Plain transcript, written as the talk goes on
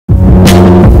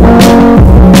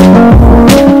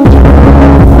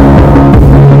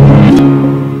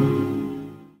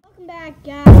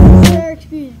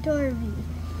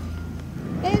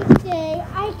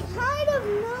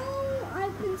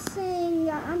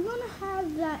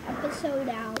that episode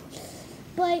out.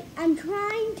 But I'm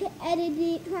trying to edit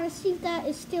it, trying to see if that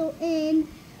is still in.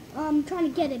 Trying to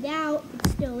get it out.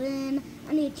 It's still in.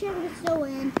 I need to check if it's still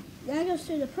in. Then I go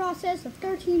through the process of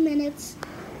 13 minutes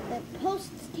that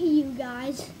posts to you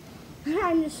guys.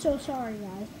 I'm just so sorry,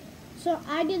 guys. So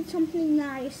I did something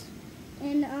nice,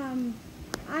 and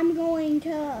I'm going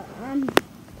to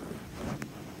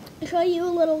show you a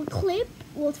little clip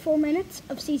with 4 minutes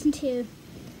of season 2.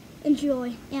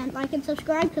 Enjoy and like and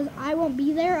subscribe because I won't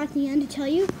be there at the end to tell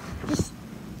you. Just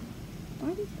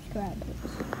like and subscribe,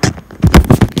 please.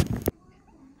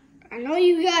 I know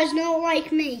you guys don't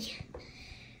like me,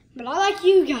 but I like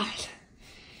you guys.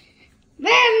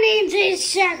 Man needs his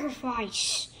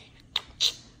sacrifice.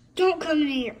 Don't come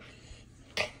near,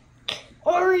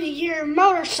 or your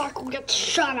motorcycle gets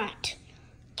shot at.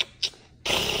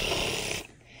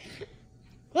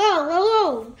 Whoa, whoa,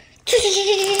 whoa.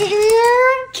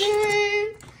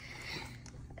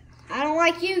 I don't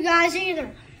like you guys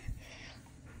either.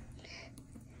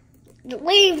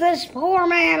 Leave this poor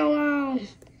man alone.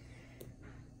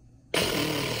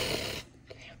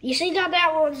 You see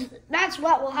that's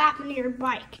what will happen to your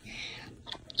bike.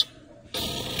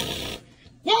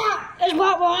 That is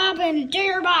what will happen to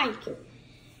your bike.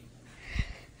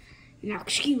 Now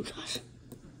excuse us.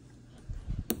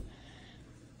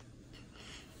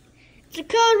 It's a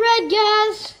code red,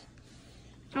 guys.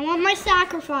 I want my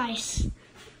sacrifice.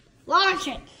 Launch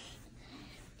it.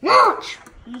 Launch.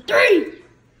 3,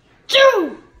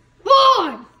 2,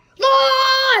 1.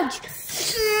 Launch.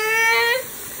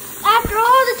 After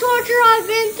all the torture I've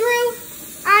been through,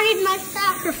 I need my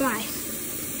sacrifice.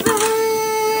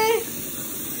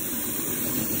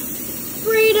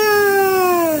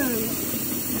 Freedom.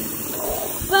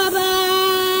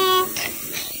 Bye-bye.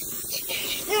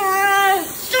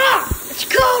 Stop. It's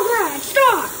code red.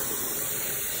 Stop.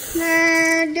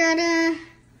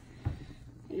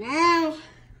 Now,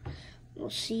 we'll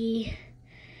see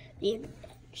the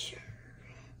adventure.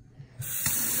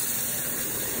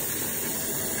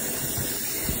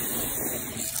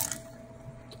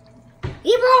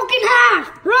 You broke in half!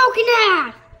 Broken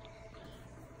half!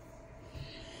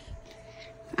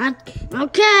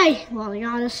 Okay, well, you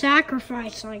gotta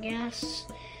sacrifice, I guess.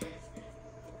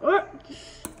 Oh.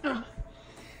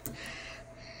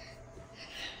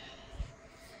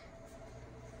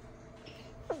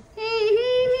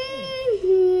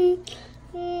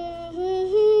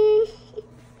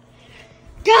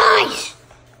 Guys!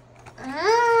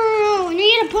 We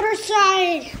need to put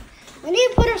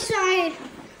aside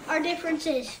our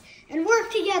differences and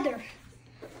work together.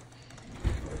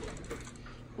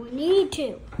 We need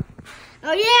to.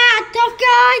 Oh yeah, tough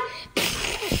guy!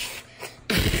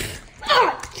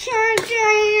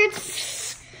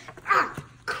 Ah,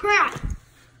 crap!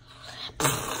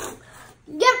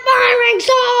 Get firing,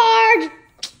 Sarge!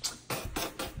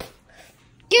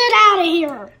 Get out of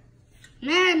here!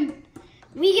 Man,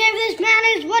 we gave this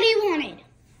man what he wanted.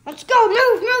 Let's go,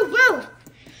 move!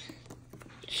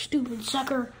 Stupid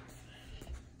sucker.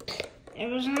 It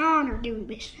was an honor doing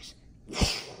business.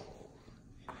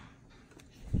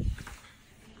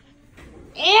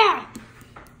 Yeah,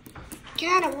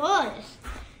 kinda was.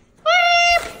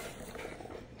 Whip!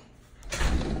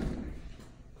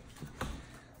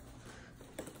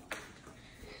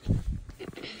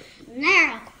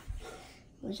 Now,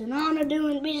 it was an honor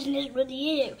doing business with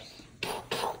you.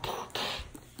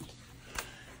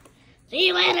 See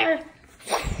you later.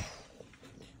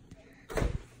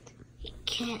 It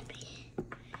can't be.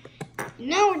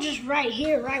 Now we're just right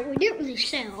here, right? We didn't really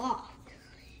sail off.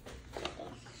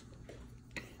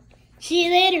 See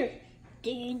you later,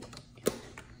 dude.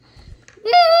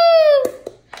 Woo!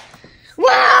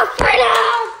 Whoa,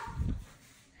 freedom!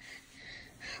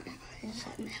 Is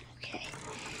that man okay?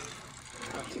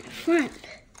 Up to the front.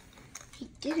 He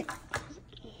did it.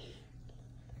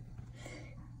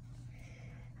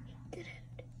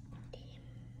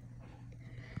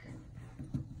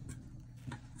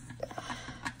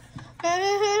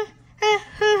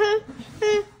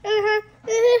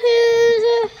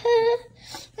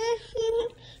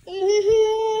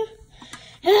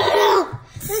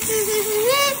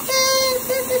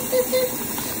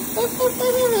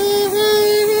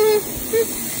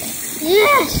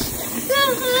 Yes!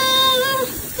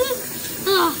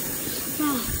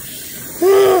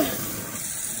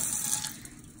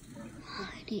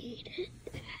 I needed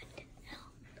that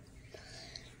help.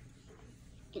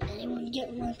 Can anyone get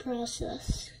my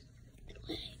process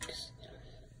legs?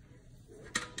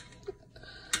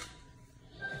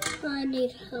 I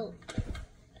need help.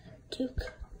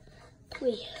 Duke,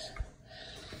 please.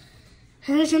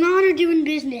 It was an honor doing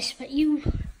business, but you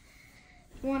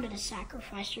want wanted to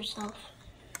sacrifice yourself.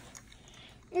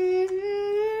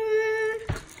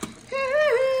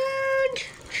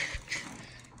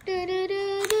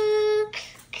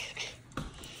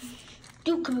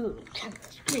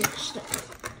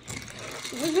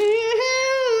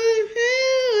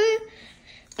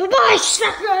 Bye-bye,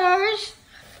 suckers!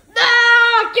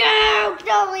 No, Duke!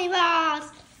 Don't leave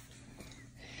us!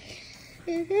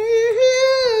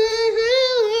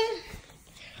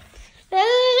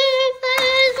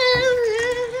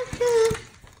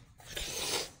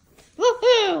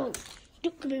 Woohoo!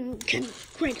 Duke can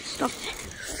great stuff.